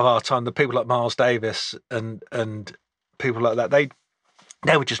musicians of our time, the people like Miles Davis and people like that,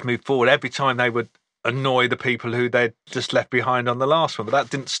 they would just move forward. Every time they would annoy the people who they'd just left behind on the last one, but that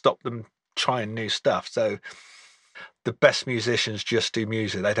didn't stop them trying new stuff. So the best musicians just do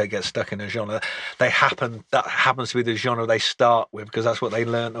music. They don't get stuck in a genre. That happens to be the genre they start with, because that's what they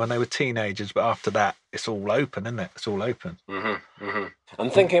learned when they were teenagers. But after that, it's all open, isn't it? It's all open. Mm-hmm, mm-hmm.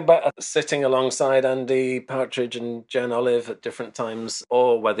 And thinking about sitting alongside Andy Partridge and Jen Olive at different times,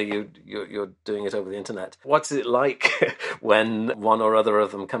 or whether you're doing it over the internet, what's it like when one or other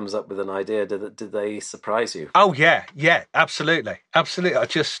of them comes up with an idea? Did they surprise you? Oh yeah, absolutely. I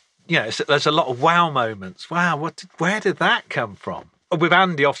just. There's a lot of wow moments. Wow, where did that come from? With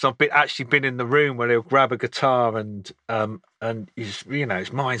Andy, often I've actually been in the room where he'll grab a guitar and he's,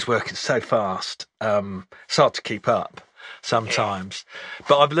 his mind's working so fast. It's hard to keep up sometimes.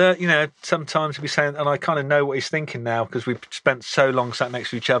 But I've learned, sometimes he'll be saying, and I kind of know what he's thinking now because we've spent so long sat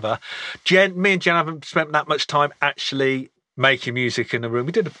next to each other. Me and Jen haven't spent that much time actually making music in the room.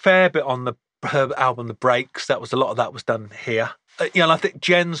 We did a fair bit on her album, The Breaks. A lot of that was done here. I think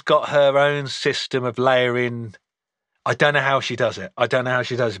Jen's got her own system of layering. I don't know how she does it.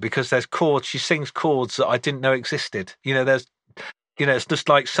 Because there's chords. She sings chords that I didn't know existed. It's just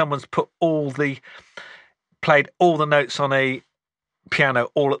like someone's played all the notes on a piano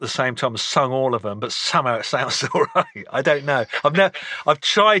all at the same time, sung all of them, but somehow it sounds all right. I don't know. I've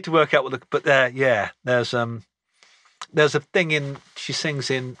tried to work out there's a thing she sings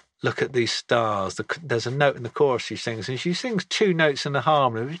in Look at These Stars. There's a note in the chorus she sings, and she sings two notes in a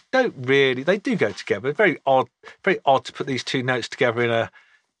harmony, which they do go together. Very odd to put these two notes together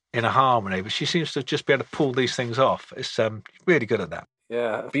in a harmony, but she seems to just be able to pull these things off. It's really good at that.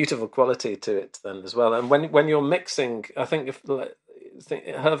 Yeah, beautiful quality to it then as well. And when you're mixing, I think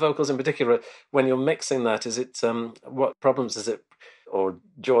her vocals in particular, when you're mixing that, is it what problems is it or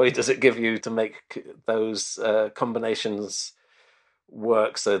joy does it give you to make those combinations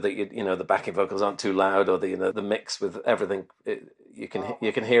work so that the backing vocals aren't too loud, or the mix with everything. You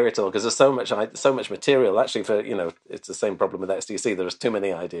can hear it all, because there's so much material. Actually, it's the same problem with XTC. There's too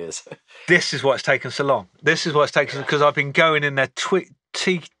many ideas. This is why it's taken so long. This is why it's taken, because I've been going in there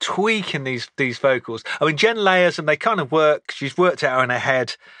tweaking these vocals. I mean, Jen layers them, they kind of work. She's worked it out in her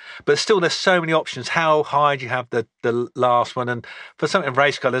head, but still there's so many options. How high do you have the last one? And for something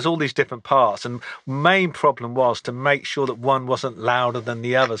race car, there's all these different parts. And main problem was to make sure that one wasn't louder than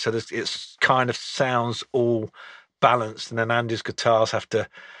the other, so it's kind of sounds all balanced. And then Andy's guitars have to,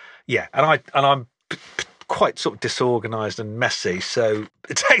 and I'm quite sort of disorganised and messy, so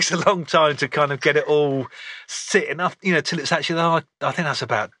it takes a long time to kind of get it all sitting up, till it's actually, I think that's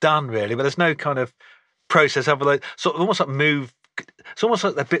about done really. But there's no kind of process other than sort of almost like move. It's almost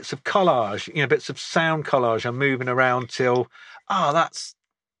like the bits of collage, bits of sound collage are moving around till, that's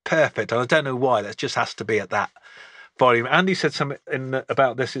perfect. And I don't know why, that just has to be at that volume. Andy said something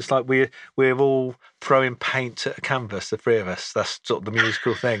about this. It's like we're all throwing paint at a canvas, the three of us. That's sort of the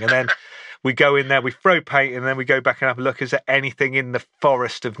musical thing. And then we go in there, we throw paint, and then we go back and have a look. Is there anything in the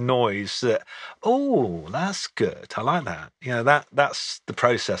forest of noise that, that's good. I like that. That's the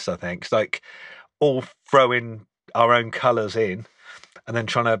process, I think. It's like all throwing our own colours in and then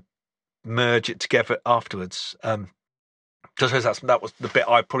trying to merge it together afterwards. Just because that was the bit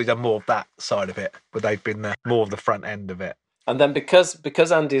I've probably done more of that side of it, but they've been more of the front end of it. And then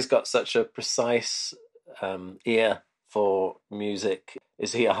because Andy's got such a precise ear for music,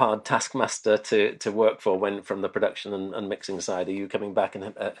 is he a hard taskmaster to work for when from the production and mixing side? Are you coming back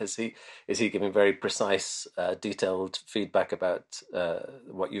and is he giving very precise, detailed feedback about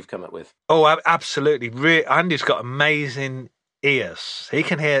what you've come up with? Oh, absolutely. Andy's got amazing ears. He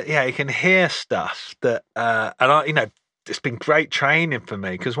can hear stuff that, and I, it's been great training for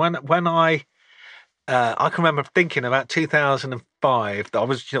me, because when I can remember thinking about 2005 that I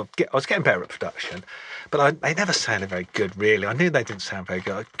was getting better at production, but they never sounded very good really. I knew they didn't sound very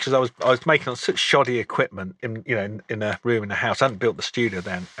good because I was making on such shoddy equipment in a room in the house. I hadn't built the studio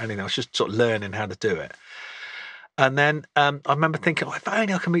then, and I was just sort of learning how to do it. And then I remember thinking, if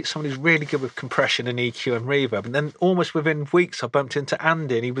only I can meet somebody who's really good with compression and EQ and reverb. And then almost within weeks, I bumped into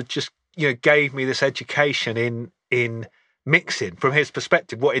Andy, and he would just gave me this education in mixing from his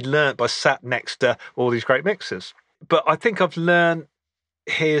perspective, what he'd learnt by sat next to all these great mixers. But I think I've learned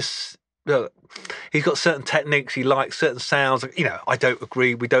he's got certain techniques, he likes certain sounds. I don't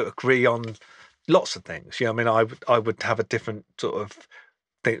agree. We don't agree on lots of things. I would have a different sort of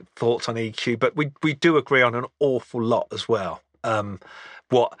thoughts on EQ, but we do agree on an awful lot as well.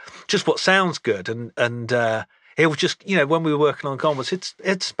 What sounds good, and he'll just, when we were working on Gonwards,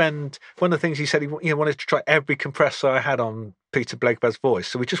 he'd spend, one of the things he said, he wanted to try every compressor I had on Peter Blegbad's voice.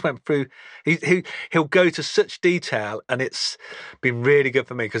 So we just went through, he'll go to such detail, and it's been really good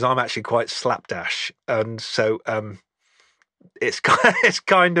for me because I'm actually quite slapdash. And so he's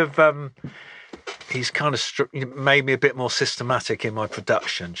kind of made me a bit more systematic in my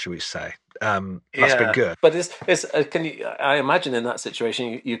production, shall we say. That's been good. But I imagine in that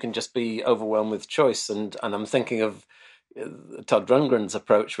situation you can just be overwhelmed with choice, and I'm thinking of Todd Rundgren's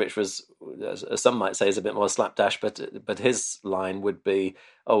approach, which was, as some might say, is a bit more slapdash, but his line would be,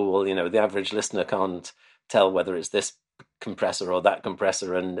 the average listener can't tell whether it's this compressor or that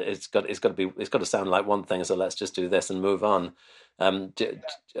compressor, and it's got to sound like one thing, so let's just do this and move on. Are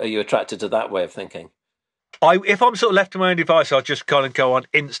you attracted to that way of thinking? If I'm sort of left to my own device, I'll just kind of go on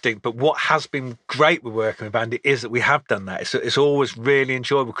instinct. But what has been great with working with Andy is that we have done that. It's always really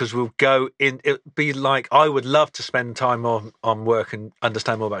enjoyable because we'll go in. It'd be like, I would love to spend time on work and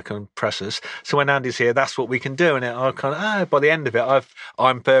understand more about compressors. So when Andy's here, that's what we can do. And I'll kind of, by the end of it,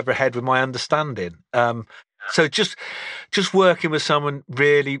 I'm further ahead with my understanding. So just working with someone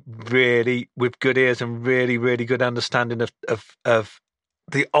really, really with good ears and really, really good understanding of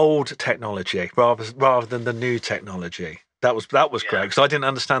the old technology rather than the new technology. That was great because I didn't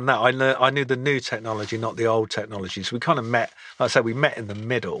understand that. I knew the new technology, not the old technology. So we kind of met. Like I said, we met in the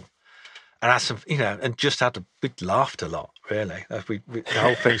middle, and had some, and just we laughed a lot. Really, the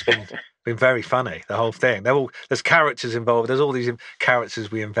whole thing's been very funny. The whole thing. There's characters involved. There's all these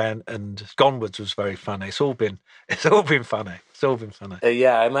characters we invent, and Gonwards was very funny. It's all been funny. It's all been funny.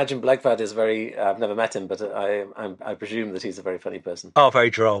 I imagine Blegbad is very. I've never met him, but I presume that he's a very funny person. Oh, very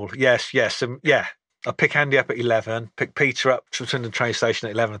droll. Yes. I pick Andy up at 11. Pick Peter up from the train station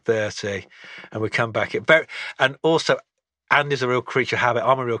at 11:30, and we come back and also. Andy's a real creature of habit.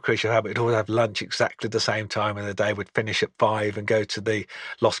 I'm a real creature of habit. We'd always have lunch exactly the same time of the day. We'd finish at 5 and go to the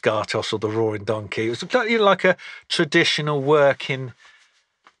Los Gatos or the Roaring Donkey. It was like a traditional working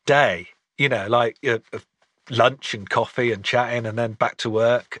day, like lunch and coffee and chatting, and then back to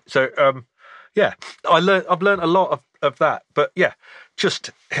work. So yeah, I've learned a lot of that. But yeah,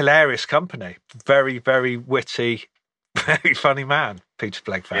 just hilarious company. Very, very witty, very funny man, Peter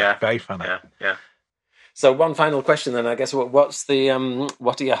Blegfeld. Yeah. Very funny. Yeah. So one final question then, I guess. What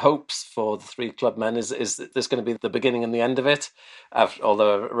are your hopes for the Three Clubmen? Is this going to be the beginning and the end of it,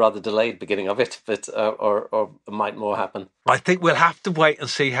 although a rather delayed beginning of it, but or might more happen? I think we'll have to wait and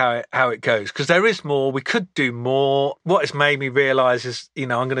see how it goes, because there is more. We could do more. What has made me realise is, I'm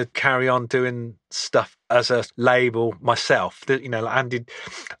going to carry on doing stuff as a label myself. Andy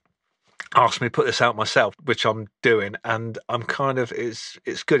asked me to put this out myself, which I'm doing, and I'm kind of, it's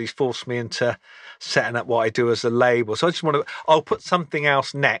good. He's forced me into setting up what I do as a label. So I just I'll put something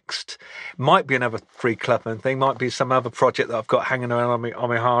else next. Might be another Three Clubmen thing, might be some other project that I've got hanging around on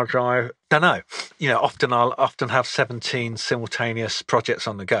my hard drive. Don't know. I'll often have 17 simultaneous projects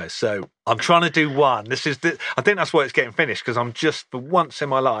on the go. So I'm trying to do one. I think that's why it's getting finished, because I'm just, for once in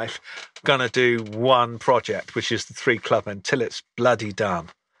my life, going to do one project, which is the Three Clubmen, till it's bloody done.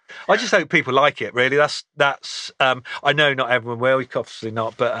 I just hope people like it. Really, that's. I know not everyone will, obviously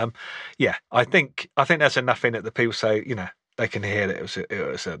not, but yeah, I think there's enough in it that people say, they can hear that it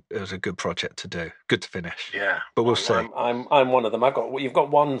was a good project to do, good to finish. Yeah, but we'll see. I'm one of them. You've got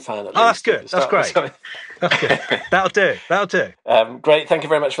one fan at least. Oh, that's good. That's great. That's good. That'll do. Great. Thank you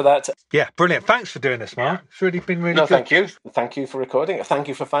very much for that. Yeah, brilliant. Thanks for doing this, Mark. It's really been really good. Thank you. Thank you for recording. Thank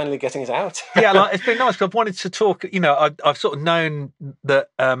you for finally getting it out. Yeah, it's been nice. I've wanted to talk. I've sort of known that.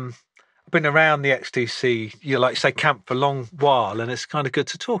 I've been around the XTC, like say, camp for a long while, and it's kind of good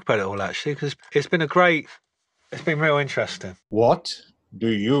to talk about it all, actually, because it's been real interesting. What do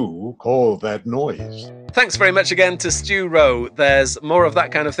you call that noise? Thanks very much again to Stu Rowe. There's more of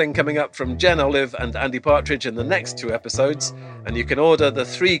that kind of thing coming up from Jen Olive and Andy Partridge in the next 2 episodes, and you can order the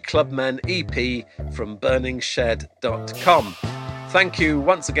Three Clubmen EP from burningshed.com. Thank you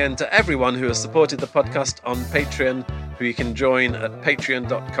once again to everyone who has supported the podcast on Patreon, who you can join at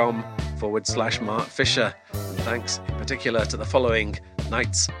patreon.com/Mark Fisher. And thanks in particular to the following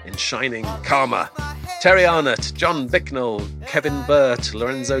Knights in Shining Karma: Terry Arnott, John Bicknell, Kevin Burt,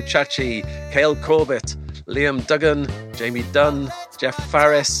 Lorenzo Chachi, Cale Corbett, Liam Duggan, Jamie Dunn, Jeff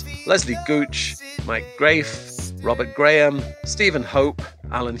Farris, Leslie Gooch, Mike Grafe, Robert Graham, Stephen Hope,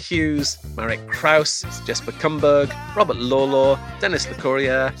 Alan Hughes, Marek Kraus, Jesper Kumberg, Robert Lawlaw, Dennis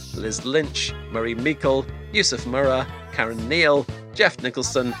LeCourrier, Liz Lynch, Murray Meikle, Yusuf Murrah, Karen Neal, Jeff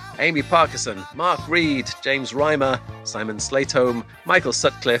Nicholson, Amy Parkinson, Mark Reed, James Reimer, Simon Slatehome, Michael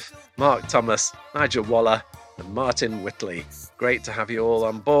Sutcliffe, Mark Thomas, Nigel Waller, and Martin Whitley. Great to have you all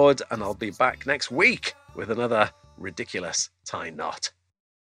on board, and I'll be back next week with another ridiculous tie knot.